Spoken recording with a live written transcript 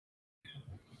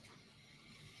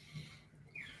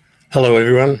Hello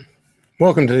everyone,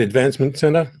 welcome to the Advancement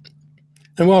Centre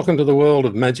and welcome to the world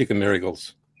of magic and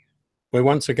miracles, where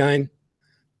once again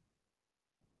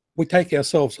we take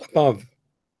ourselves above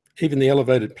even the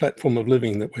elevated platform of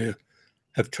living that we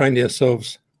have trained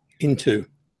ourselves into,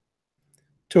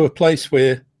 to a place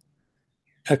where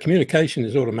our communication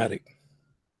is automatic,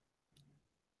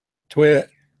 to where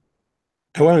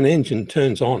our own engine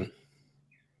turns on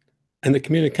and the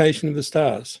communication of the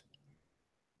stars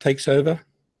takes over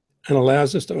and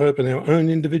allows us to open our own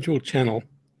individual channel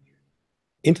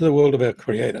into the world of our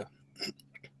Creator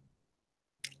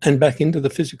and back into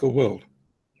the physical world,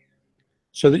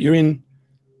 so that you're in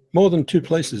more than two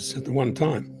places at the one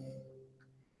time.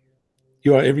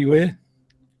 You are everywhere,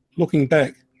 looking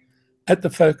back at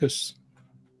the focus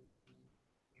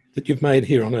that you've made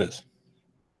here on Earth.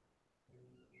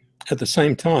 At the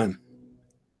same time,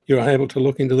 you are able to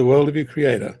look into the world of your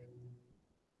Creator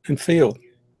and feel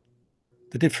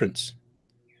the difference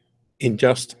in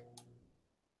just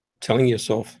telling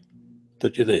yourself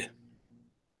that you're there.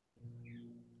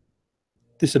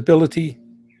 This ability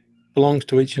belongs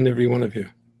to each and every one of you.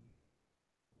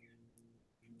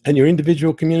 And your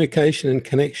individual communication and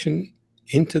connection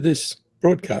into this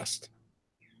broadcast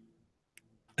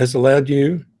has allowed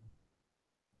you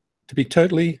to be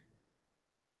totally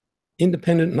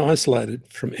independent and isolated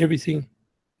from everything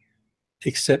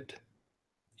except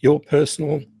your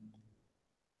personal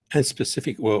and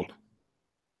specific world.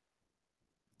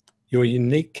 Your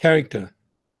unique character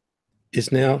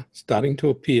is now starting to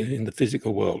appear in the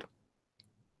physical world.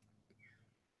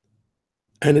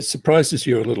 And it surprises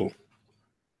you a little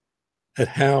at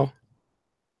how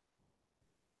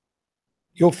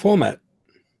your format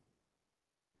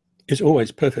is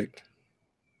always perfect.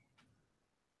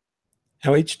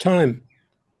 How each time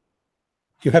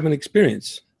you have an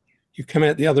experience, you come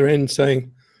out the other end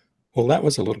saying, well, that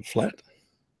was a little flat,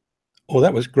 or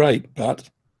that was great, but...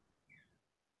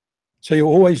 So you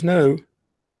always know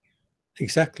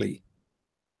exactly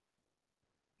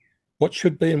what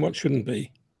should be and what shouldn't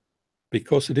be,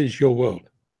 because it is your world.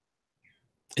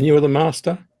 And you are the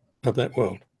master of that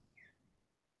world.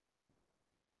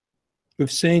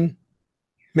 We've seen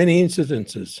many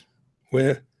incidences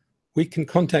where we can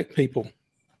contact people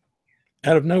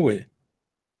out of nowhere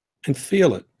and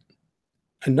feel it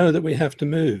and know that we have to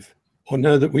move, or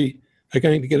know that we are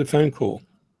going to get a phone call,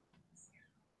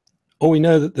 or we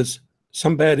know that there's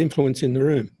some bad influence in the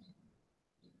room.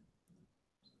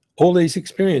 All these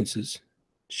experiences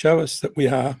show us that we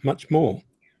are much more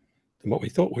than what we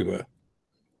thought we were.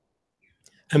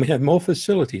 And we have more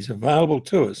facilities available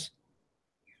to us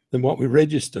than what we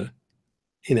register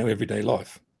in our everyday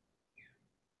life.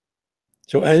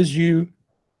 So as you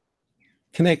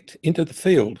connect into the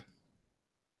field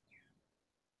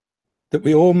that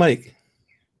we all make,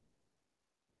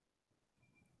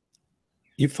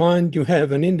 you find you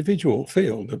have an individual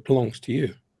field that belongs to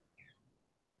you.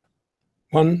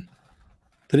 One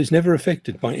that is never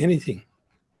affected by anything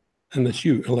unless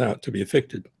you allow it to be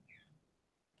affected.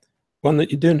 One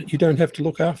that you don't have to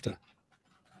look after.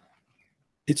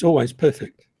 It's always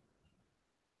perfect.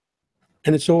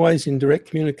 And it's always in direct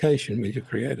communication with your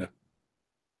Creator.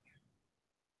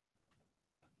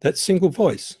 That single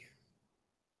voice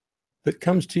that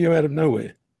comes to you out of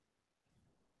nowhere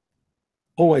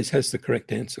always has the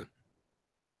correct answer.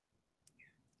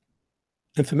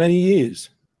 And for many years,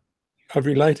 I've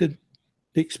related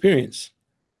the experience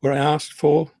where I asked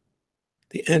for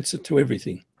the answer to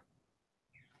everything.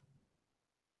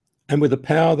 And with a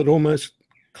power that almost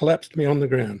collapsed me on the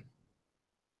ground,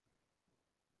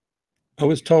 I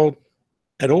was told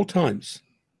at all times,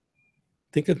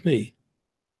 think of me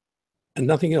and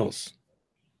nothing else.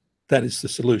 That is the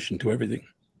solution to everything.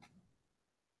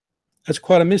 That's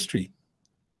quite a mystery.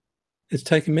 It's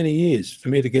taken many years for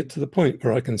me to get to the point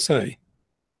where I can say,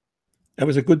 that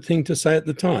was a good thing to say at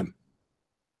the time.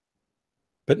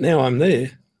 But now I'm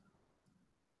there.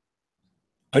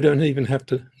 I don't even have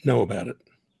to know about it,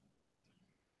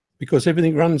 because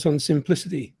everything runs on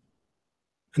simplicity.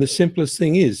 And the simplest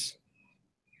thing is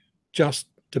just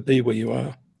to be where you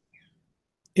are,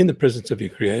 in the presence of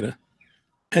your Creator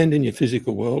and in your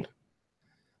physical world,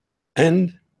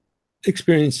 and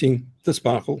experiencing the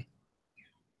sparkle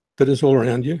that is all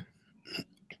around you,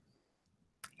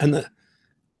 and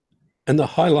the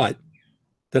highlight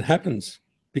that happens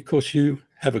because you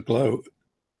have a glow.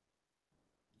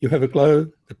 You have a glow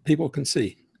that people can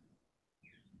see,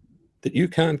 that you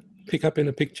can't pick up in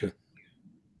a picture.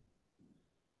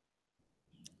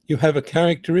 You have a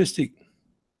characteristic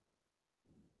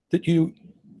that you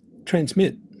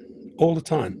transmit all the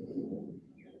time,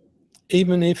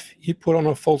 even if you put on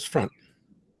a false front.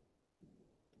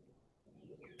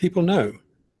 people know,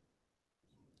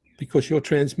 because you're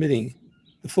transmitting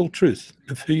the full truth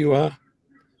of who you are,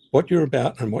 what you're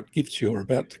about, and what gifts you're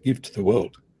about to give to the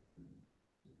world.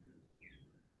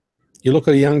 You look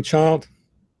at a young child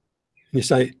and you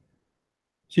say,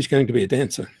 she's going to be a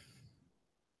dancer.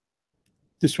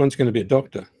 This one's going to be a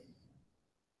doctor,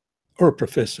 or a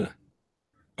professor,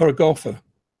 or a golfer.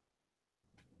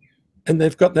 And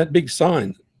they've got that big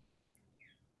sign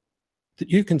that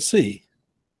you can see,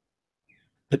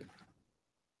 but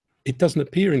it doesn't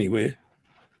appear anywhere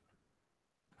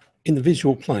in the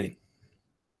visual plane.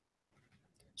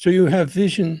 So you have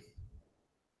vision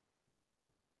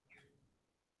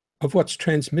of what's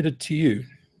transmitted to you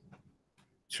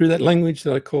through that language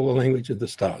that I call the language of the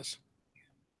stars.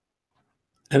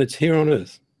 And it's here on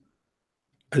Earth,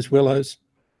 as well as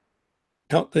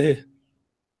out there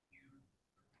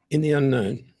in the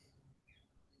unknown,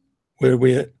 where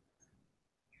we're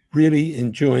really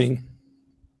enjoying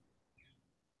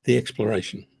the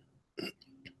exploration.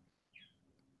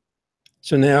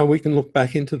 So now we can look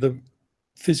back into the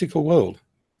physical world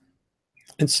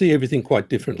and see everything quite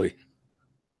differently.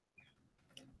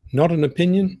 Not an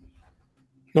opinion,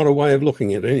 not a way of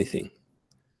looking at anything.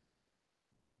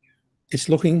 It's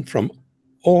looking from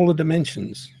all the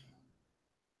dimensions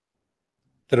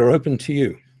that are open to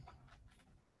you.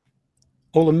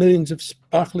 All the millions of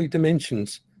sparkly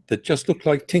dimensions that just look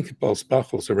like Tinkerbell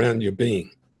sparkles around your being.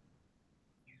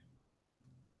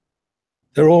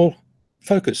 They're all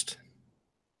focused,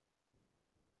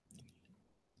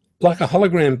 like a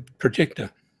hologram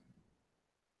projector,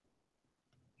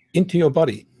 into your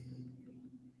body.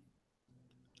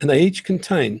 And they each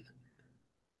contain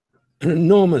an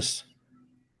enormous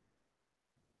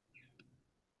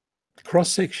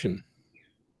cross-section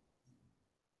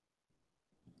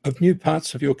of new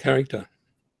parts of your character,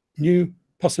 new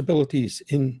possibilities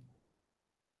in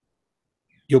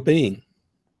your being.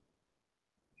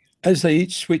 As they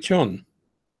each switch on,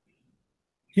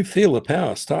 you feel the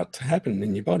power start to happen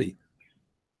in your body.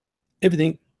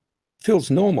 Everything feels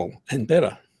normal and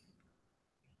better.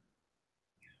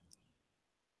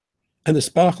 And the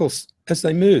sparkles, as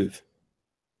they move,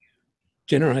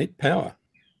 generate power,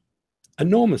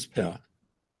 enormous power,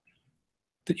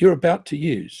 that you're about to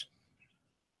use.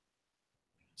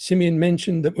 Simeon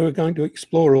mentioned that we're going to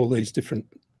explore all these different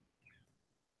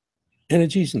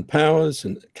energies and powers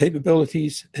and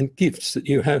capabilities and gifts that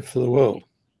you have for the world.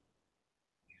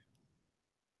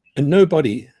 And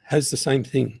nobody has the same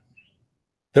thing.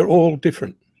 They're all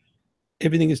different.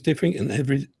 Everything is different, and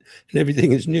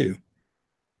everything is new.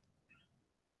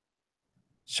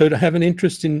 So to have an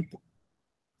interest in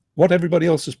what everybody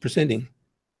else is presenting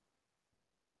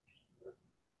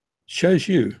shows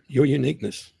you your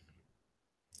uniqueness,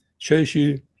 shows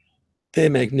you their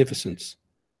magnificence,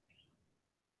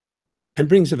 and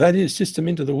brings a value system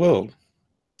into the world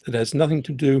that has nothing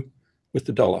to do with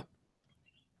the dollar,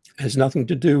 has nothing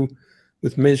to do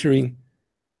with measuring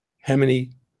how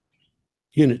many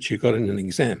units you got in an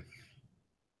exam.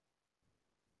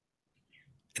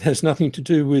 It has nothing to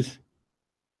do with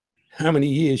how many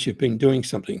years you've been doing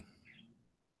something.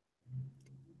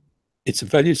 It's a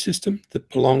value system that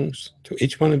belongs to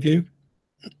each one of you,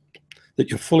 that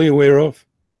you're fully aware of,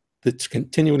 that's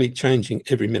continually changing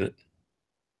every minute.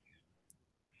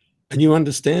 And you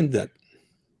understand that,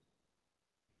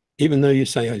 even though you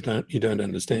say you don't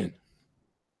understand.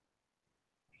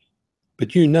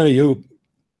 But you know your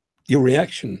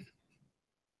reaction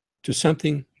to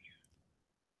something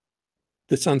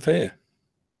that's unfair,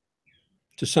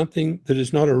 to something that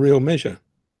is not a real measure,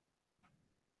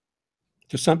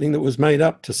 to something that was made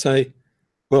up to say,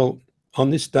 well, on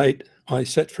this date, I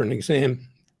sat for an exam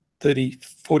 30,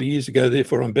 40 years ago,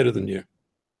 therefore I'm better than you.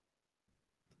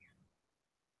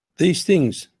 These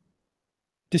things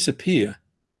disappear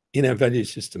in our value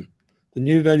system, the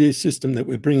new value system that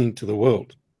we're bringing to the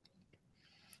world.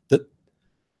 That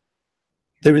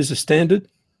there is a standard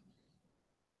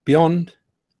beyond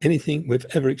anything we've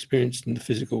ever experienced in the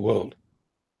physical world.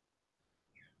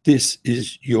 This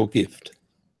is your gift.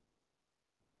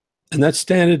 And that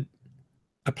standard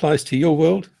applies to your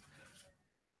world.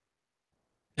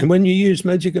 And when you use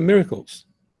magic and miracles,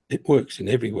 it works in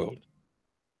every world.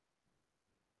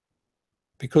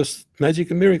 Because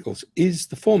magic and miracles is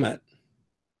the format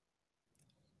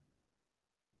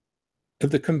of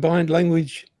the combined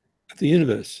language of the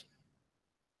universe,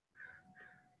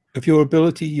 of your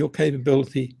ability, your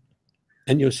capability,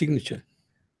 and your signature,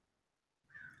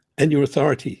 and your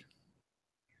authority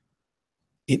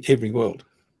in every world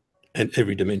and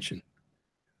every dimension.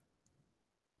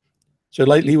 So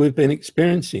lately we've been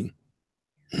experiencing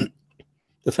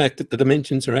the fact that the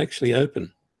dimensions are actually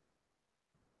open.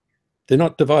 They're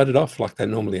not divided off like they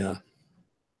normally are.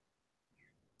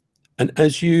 And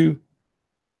as you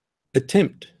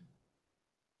attempt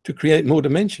to create more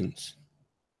dimensions,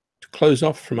 to close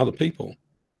off from other people,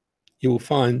 you will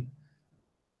find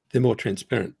they're more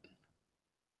transparent.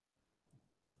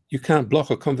 You can't block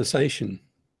a conversation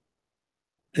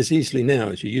as easily now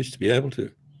as you used to be able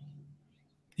to.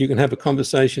 You can have a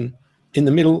conversation in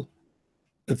the middle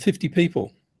of 50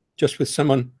 people, just with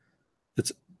someone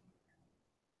that's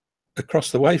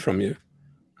across the way from you,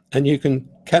 and you can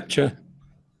capture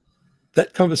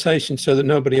that conversation so that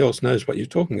nobody else knows what you're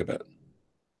talking about.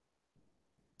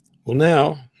 Well,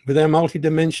 now, with our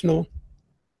multidimensional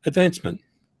advancement,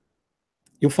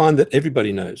 you'll find that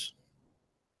everybody knows.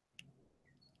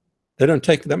 They don't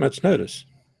take that much notice.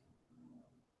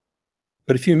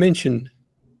 But if you mention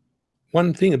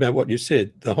one thing about what you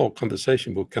said, the whole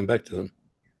conversation will come back to them.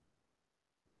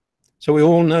 So we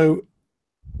all know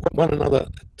what one another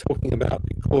are talking about,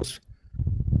 because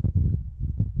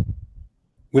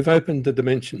we've opened the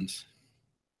dimensions.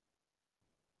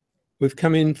 We've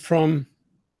come in from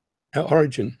our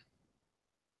origin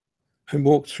and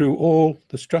walked through all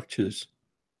the structures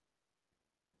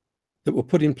that were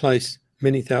put in place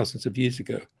many thousands of years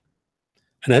ago.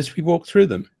 And as we walked through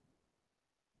them,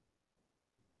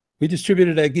 we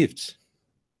distributed our gifts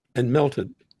and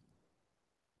melted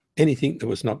anything that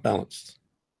was not balanced.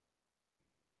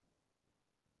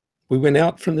 We went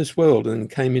out from this world and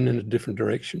came in a different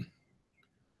direction,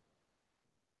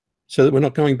 so that we're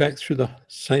not going back through the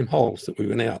same holes that we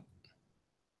went out.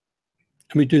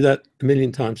 And we do that a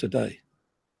million times a day.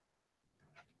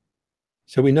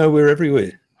 So we know we're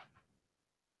everywhere,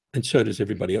 and so does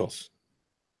everybody else.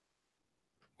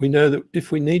 We know that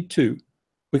if we need to,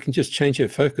 we can just change our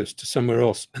focus to somewhere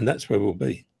else, and that's where we'll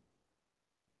be.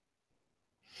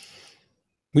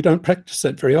 We don't practice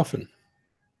that very often,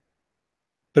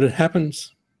 but it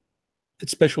happens at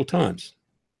special times.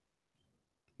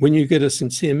 When you get a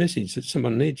sincere message that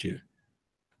someone needs you,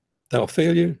 they'll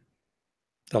feel you,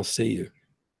 they'll see you,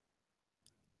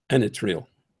 and it's real.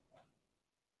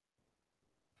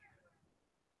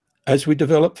 As we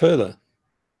develop further,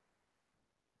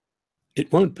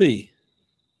 it won't be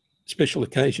a special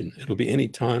occasion. It'll be any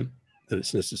time that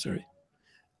it's necessary,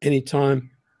 any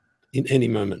time, in any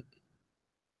moment.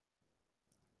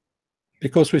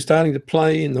 Because we're starting to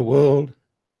play in the world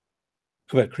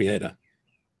of our Creator,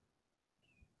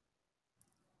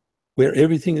 where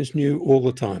everything is new all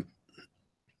the time,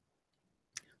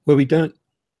 where we don't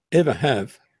ever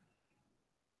have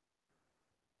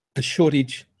a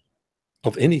shortage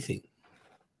of anything,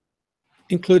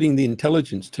 including the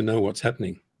intelligence to know what's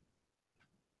happening.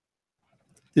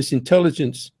 This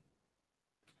intelligence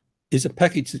is a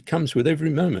package that comes with every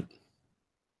moment,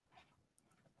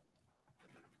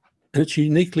 and it's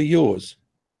uniquely yours.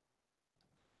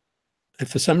 And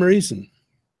for some reason,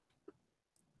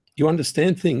 you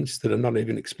understand things that are not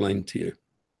even explained to you.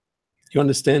 You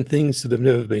understand things that have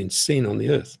never been seen on the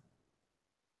earth.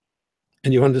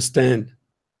 And you understand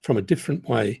from a different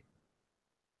way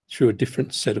through a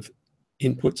different set of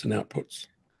inputs and outputs.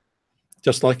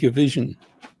 Just like your vision,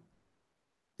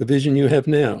 the vision you have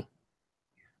now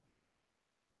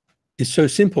is so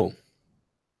simple.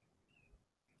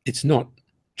 It's not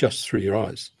just through your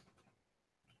eyes.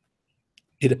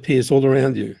 It appears all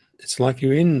around you. It's like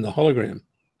you're in the hologram.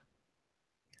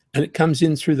 And it comes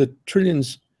in through the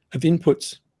trillions of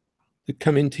inputs that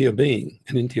come into your being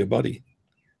and into your body.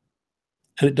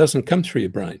 And it doesn't come through your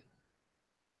brain.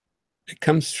 It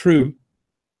comes through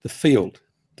the field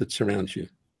that surrounds you.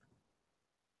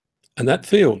 And that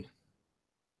field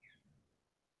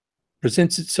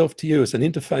presents itself to you as an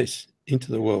interface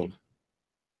into the world.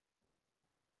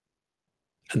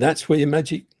 And that's where your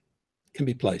magic can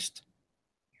be placed.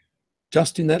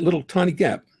 Just in that little tiny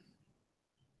gap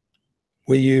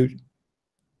where you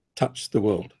touch the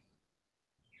world.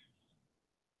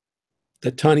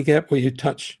 That tiny gap where you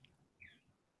touch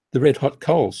the red hot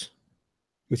coals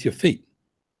with your feet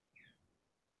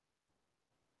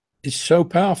is so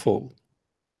powerful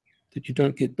that you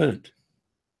don't get burnt.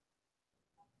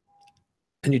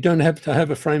 And you don't have to have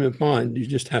a frame of mind, you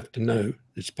just have to know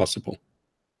it's possible.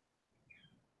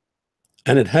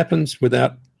 And it happens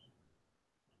without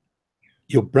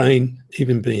your brain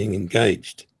even being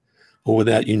engaged, or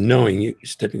without you knowing you're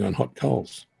stepping on hot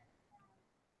coals.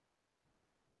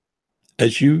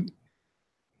 As you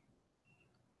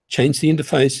change the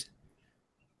interface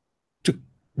to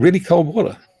really cold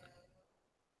water,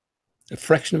 a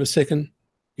fraction of a second,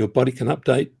 your body can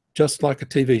update just like a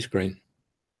TV screen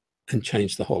and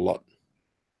change the whole lot.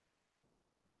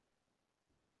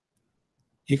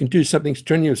 You can do something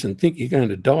strenuous and think you're going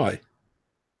to die,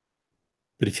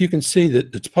 But if you can see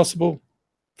that it's possible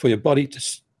for your body to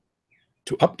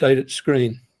update its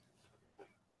screen,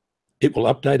 it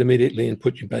will update immediately and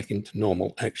put you back into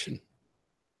normal action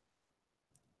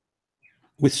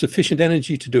with sufficient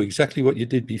energy to do exactly what you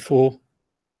did before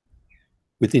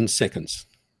within seconds.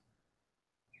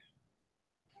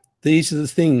 These are the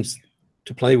things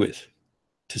to play with,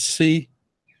 to see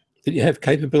that you have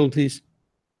capabilities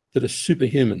that are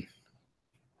superhuman.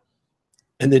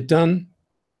 And they're done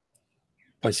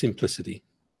by simplicity.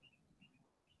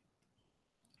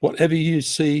 Whatever you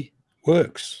see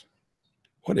works.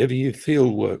 Whatever you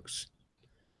feel works.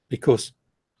 Because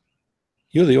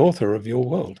you're the author of your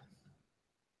world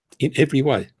in every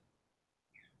way.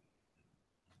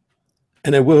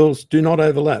 And our worlds do not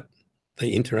overlap.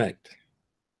 They interact.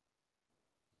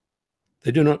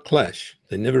 They do not clash.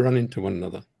 They never run into one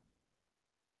another.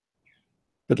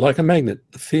 But like a magnet,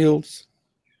 the fields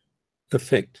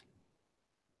affect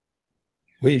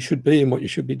where you should be and what you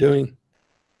should be doing,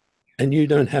 and you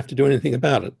don't have to do anything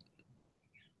about it.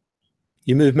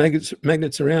 You move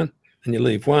magnets around and you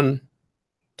leave one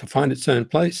to find its own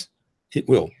place, it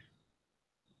will.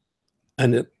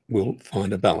 And it will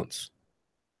find a balance.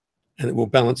 And it will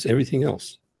balance everything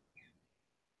else.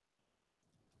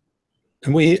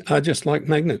 And we are just like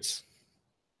magnets.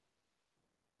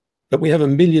 But we have a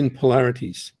million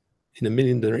polarities in a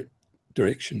million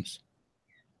directions.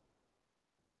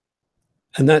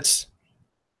 And that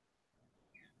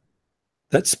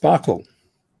sparkle,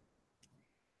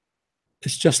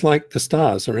 it's just like the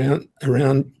stars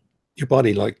around your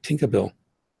body, like Tinkerbell.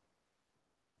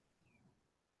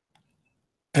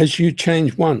 As you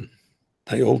change one,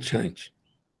 they all change.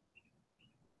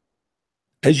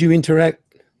 As you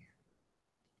interact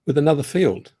with another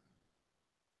field,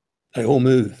 they all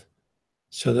move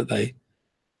so that they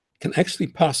can actually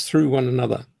pass through one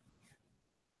another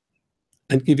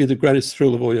and give you the greatest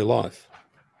thrill of all your life.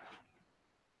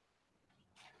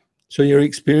 So you're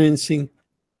experiencing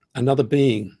another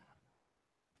being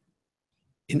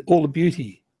in all the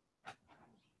beauty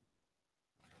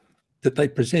that they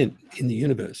present in the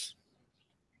universe.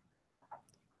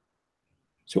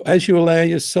 So as you allow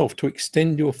yourself to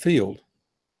extend your field,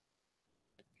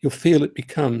 you'll feel it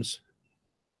becomes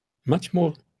much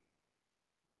more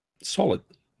solid.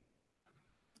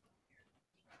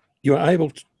 You're able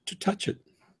to touch it.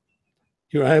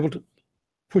 You're able to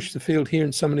push the field here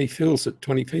and somebody feels it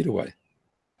 20 feet away.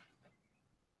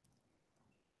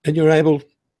 And you're able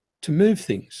to move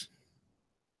things.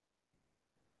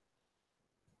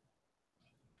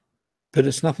 But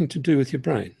it's nothing to do with your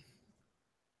brain.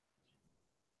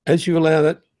 As you allow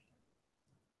that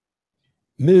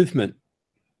movement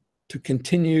to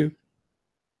continue,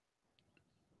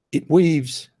 it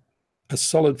weaves a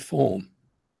solid form.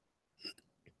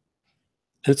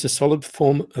 And it's a solid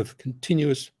form of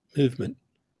continuous movement.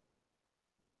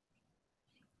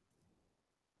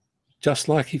 Just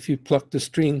like if you pluck the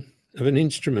string of an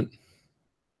instrument,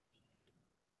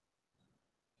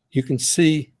 you can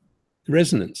see the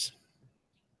resonance.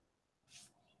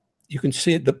 You can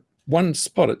see at the one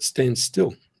spot it stands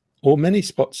still, or many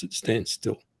spots it stands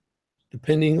still,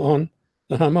 depending on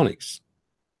the harmonics.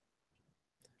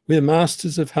 We're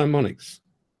masters of harmonics.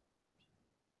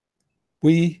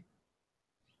 We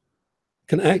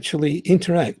can actually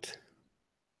interact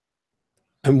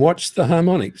and watch the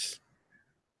harmonics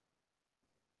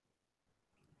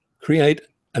create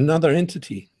another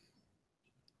entity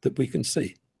that we can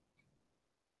see.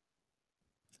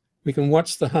 We can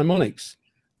watch the harmonics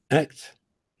act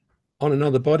on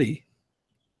another body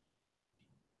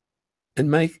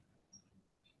and make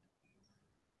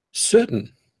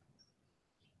certain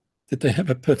that they have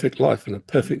a perfect life and a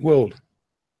perfect world.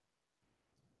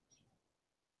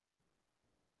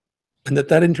 And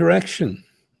that interaction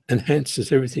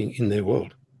enhances everything in their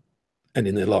world and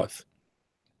in their life.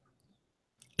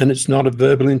 And it's not a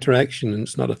verbal interaction and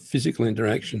it's not a physical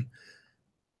interaction.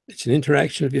 It's an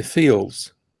interaction of your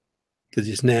fields that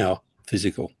is now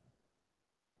physical.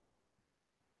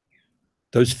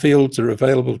 Those fields are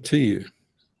available to you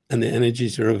and the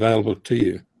energies are available to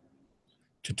you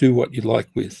to do what you like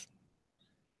with.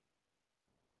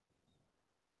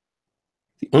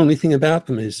 The only thing about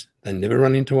them is they never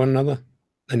run into one another.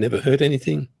 They never hurt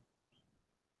anything.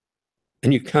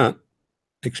 And you can't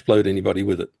explode anybody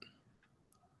with it.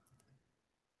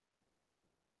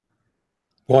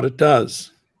 What it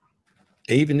does,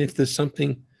 even if there's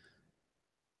something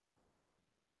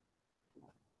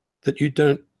that you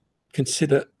don't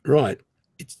consider right,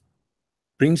 it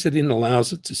brings it in,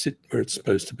 allows it to sit where it's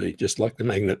supposed to be, just like the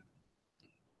magnet.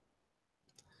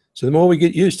 So the more we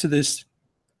get used to this,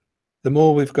 the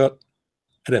more we've got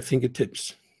at our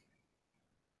fingertips.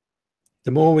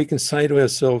 the more we can say to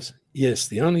ourselves, yes,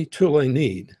 the only tool I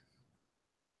need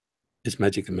is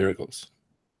magic and miracles.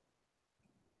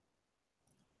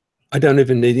 I don't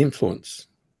even need influence.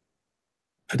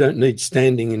 I don't need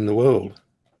standing in the world.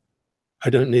 I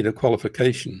don't need a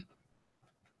qualification,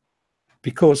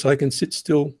 because I can sit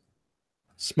still,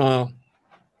 smile,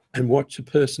 and watch a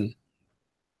person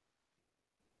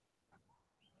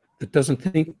that doesn't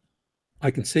think I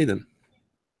can see them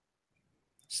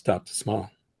start to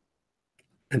smile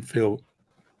and feel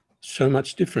so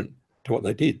much different to what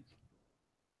they did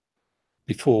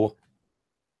before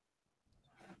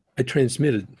I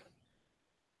transmitted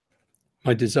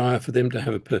my desire for them to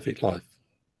have a perfect life.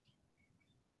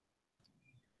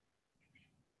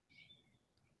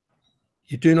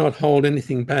 You do not hold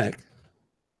anything back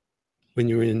when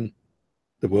you're in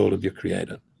the world of your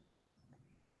Creator.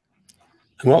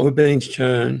 And what we're being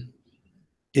shown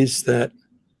is that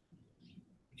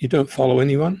you don't follow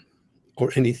anyone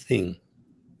or anything.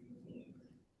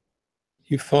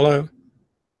 You follow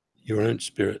your own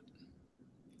spirit,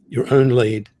 your own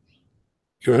lead,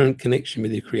 your own connection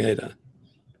with your Creator.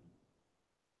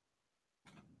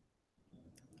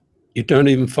 You don't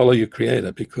even follow your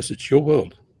Creator because it's your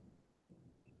world,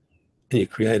 and your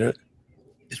Creator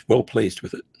is well pleased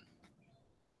with it.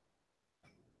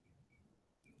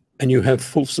 And you have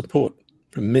full support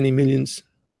from many millions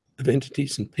of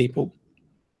entities and people.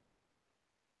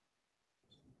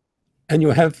 And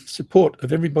you have support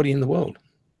of everybody in the world.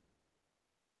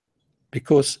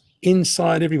 Because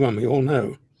inside everyone, we all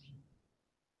know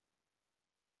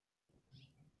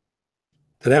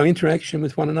that our interaction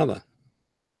with one another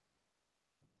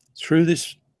through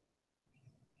this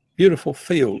beautiful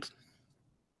field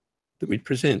that we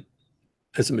present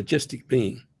as a majestic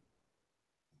being,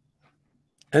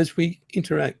 as we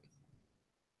interact,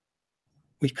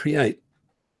 we create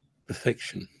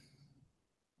perfection.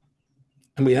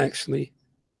 And we actually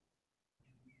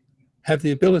have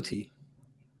the ability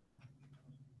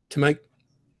to make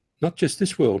not just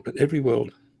this world, but every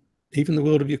world, even the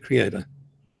world of your Creator,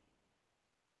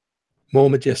 more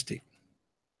majestic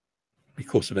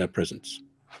because of our presence.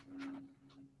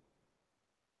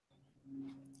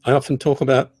 I often talk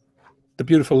about the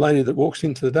beautiful lady that walks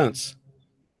into the dance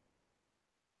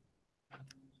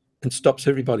and stops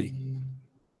everybody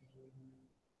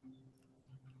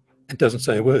and doesn't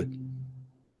say a word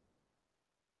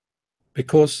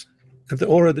because of the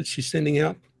aura that she's sending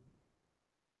out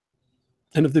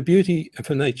and of the beauty of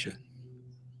her nature.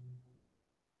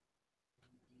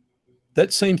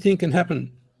 That same thing can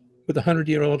happen with a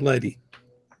 100-year-old lady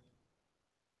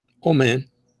or man,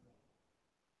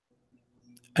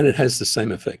 and it has the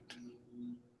same effect.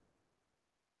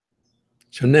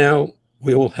 So now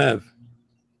we all have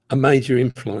a major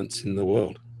influence in the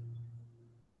world.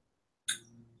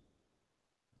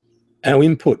 Our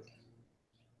input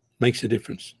makes a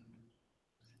difference.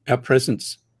 Our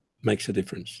presence makes a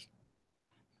difference.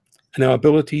 And our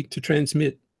ability to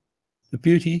transmit the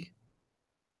beauty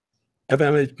of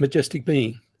our majestic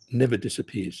being never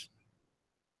disappears.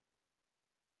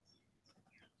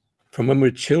 From when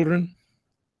we're children,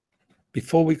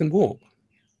 before we can walk,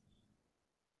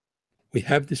 we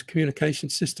have this communication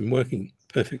system working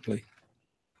perfectly.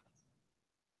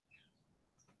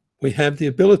 We have the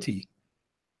ability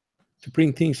to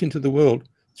bring things into the world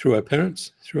through our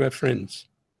parents, through our friends,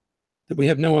 that we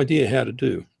have no idea how to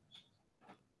do,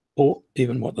 or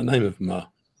even what the name of them are.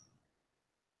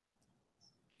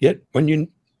 Yet when you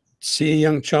see a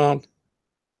young child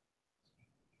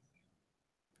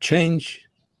change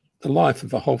the life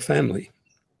of a whole family,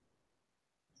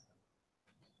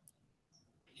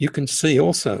 you can see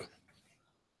also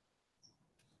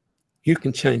you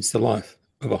can change the life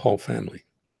of a whole family.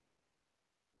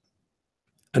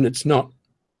 And it's not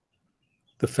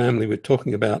the family we're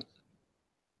talking about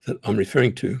that I'm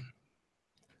referring to.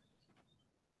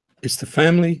 It's the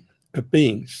family of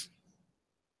beings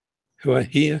who are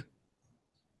here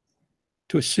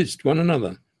to assist one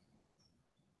another,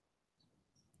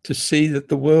 to see that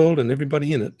the world and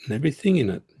everybody in it and everything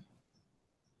in it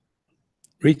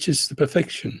reaches the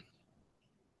perfection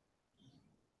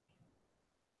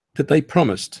that they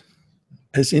promised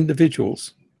as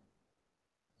individuals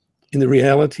in the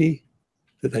reality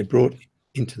that they brought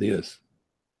into the earth.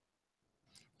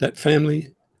 That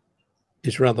family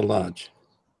is rather large.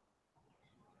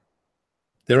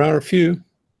 There are a few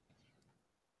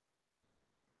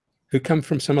who come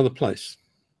from some other place.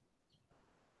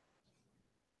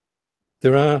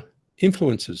 There are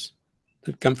influences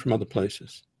that come from other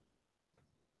places.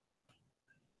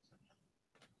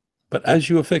 But as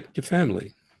you affect your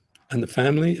family and the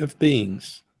family of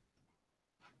beings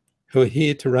who are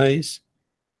here to raise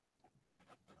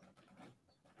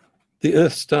the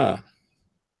Earth star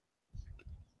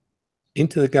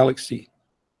into the galaxy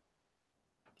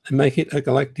and make it a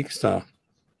galactic star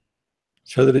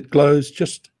so that it glows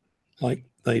just like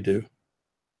they do.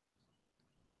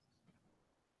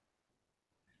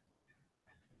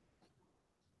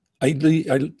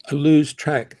 I lose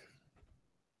track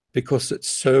because it's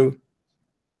so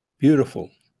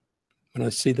beautiful when I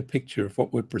see the picture of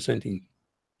what we're presenting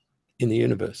in the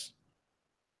universe.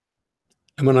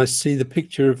 And when I see the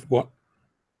picture of what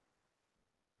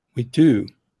we do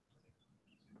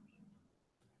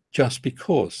just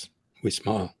because we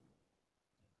smile,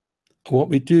 or what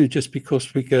we do just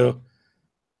because we go,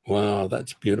 wow,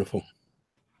 that's beautiful.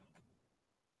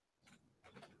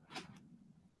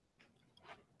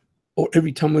 Or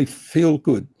every time we feel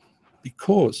good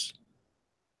because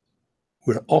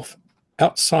we're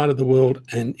outside of the world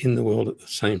and in the world at the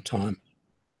same time.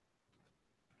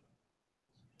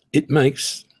 It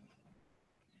makes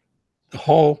the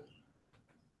whole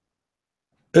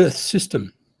Earth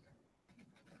system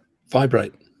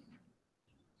vibrate,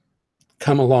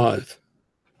 come alive,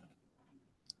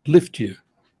 lift you,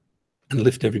 and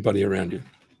lift everybody around you.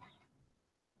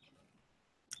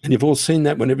 And you've all seen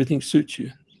that when everything suits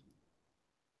you.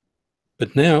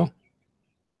 But now,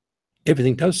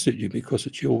 everything does suit you because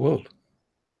it's your world.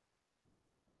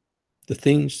 The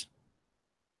things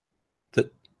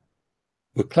that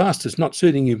were classed as not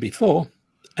suiting you before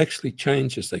actually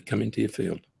change as they come into your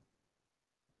field.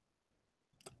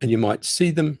 And you might see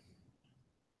them,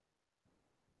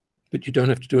 but you don't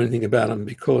have to do anything about them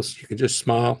because you can just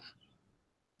smile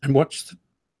and watch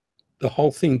the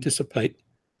whole thing dissipate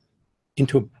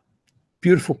into a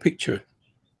beautiful picture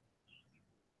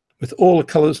with all the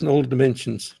colors and all the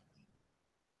dimensions,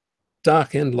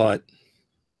 dark and light,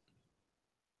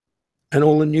 and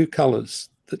all the new colors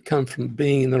that come from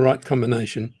being in the right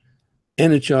combination,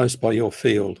 energized by your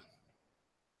field.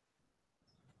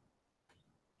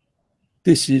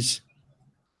 This is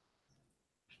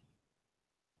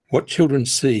what children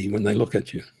see when they look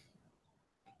at you.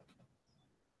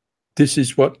 This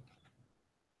is what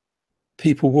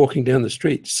people walking down the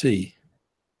street see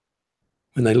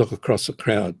when they look across a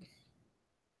crowd.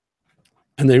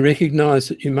 And they recognize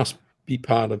that you must be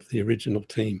part of the original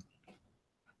team.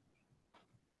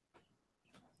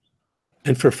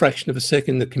 And for a fraction of a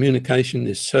second, the communication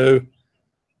is so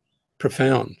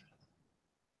profound,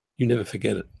 you never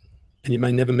forget it. And you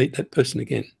may never meet that person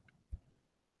again.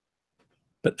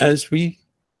 But as we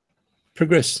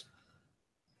progress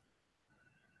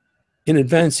in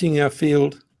advancing our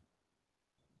field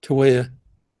to where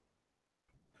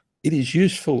it is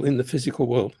useful in the physical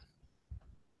world,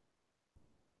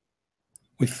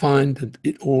 we find that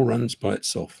it all runs by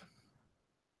itself.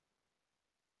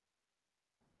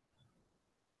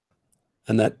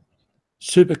 And that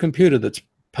supercomputer that's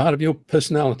part of your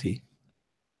personality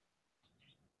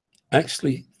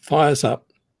actually fires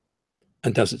up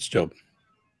and does its job.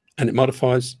 And it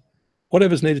modifies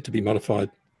whatever's needed to be modified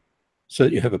so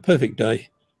that you have a perfect day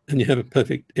and you have a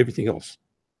perfect everything else.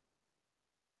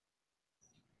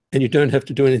 And you don't have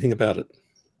to do anything about it.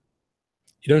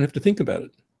 You don't have to think about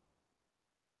it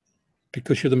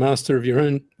because you're the master of your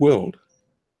own world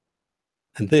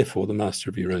and therefore the master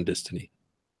of your own destiny.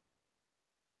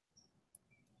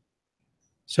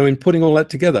 So in putting all that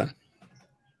together,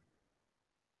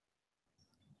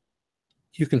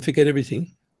 you can forget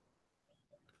everything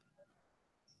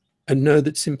and know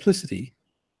that simplicity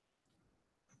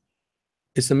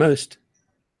is the most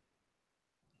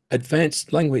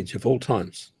advanced language of all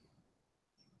times.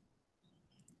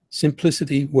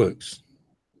 Simplicity works.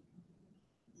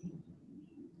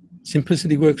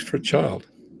 Simplicity works for a child.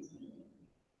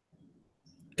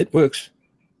 It works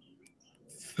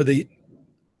for the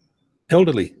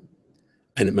elderly,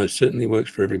 and it most certainly works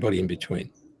for everybody in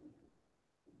between.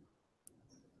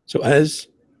 So as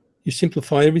you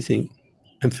simplify everything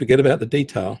and forget about the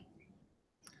detail,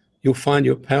 you'll find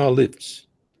your power lifts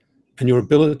and your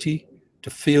ability to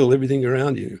feel everything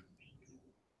around you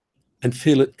and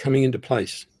feel it coming into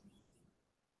place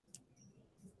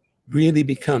really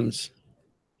becomes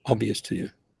obvious to you.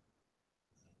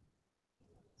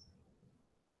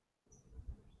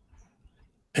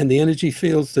 And the energy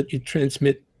fields that you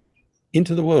transmit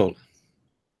into the world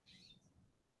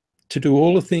to do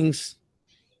all the things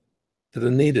that are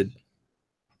needed,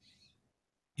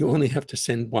 you only have to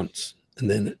send once, and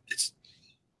then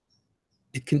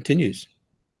it continues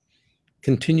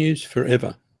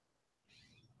forever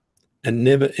and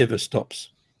never ever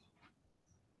stops.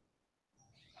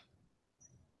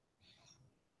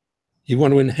 You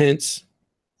want to enhance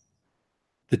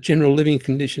the general living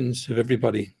conditions of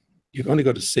everybody, you've only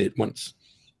got to say it once.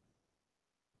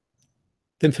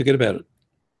 then forget about it,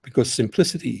 because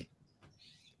simplicity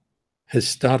has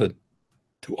started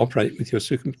to operate with your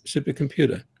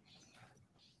supercomputer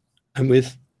and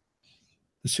with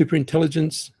the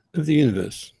superintelligence of the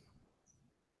universe.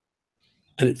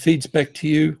 And it feeds back to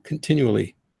you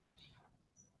continually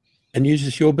and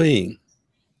uses your being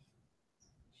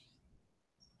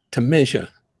to measure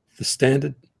the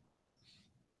standard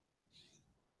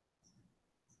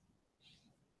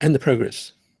and the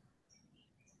progress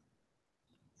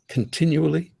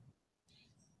continually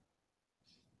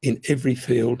in every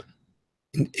field,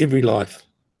 in every life,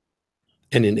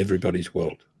 and in everybody's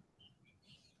world.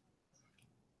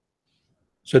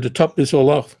 So to top this all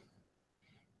off,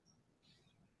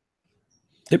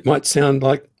 it might sound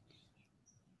like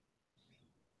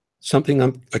something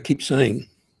I keep saying,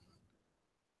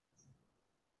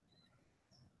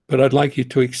 but I'd like you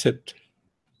to accept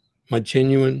my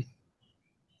genuine,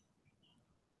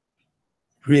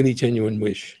 really genuine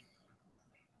wish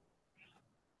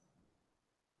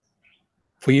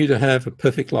for you to have a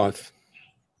perfect life,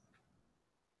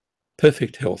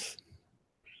 perfect health,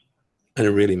 and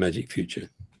a really magic future.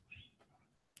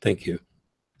 Thank you.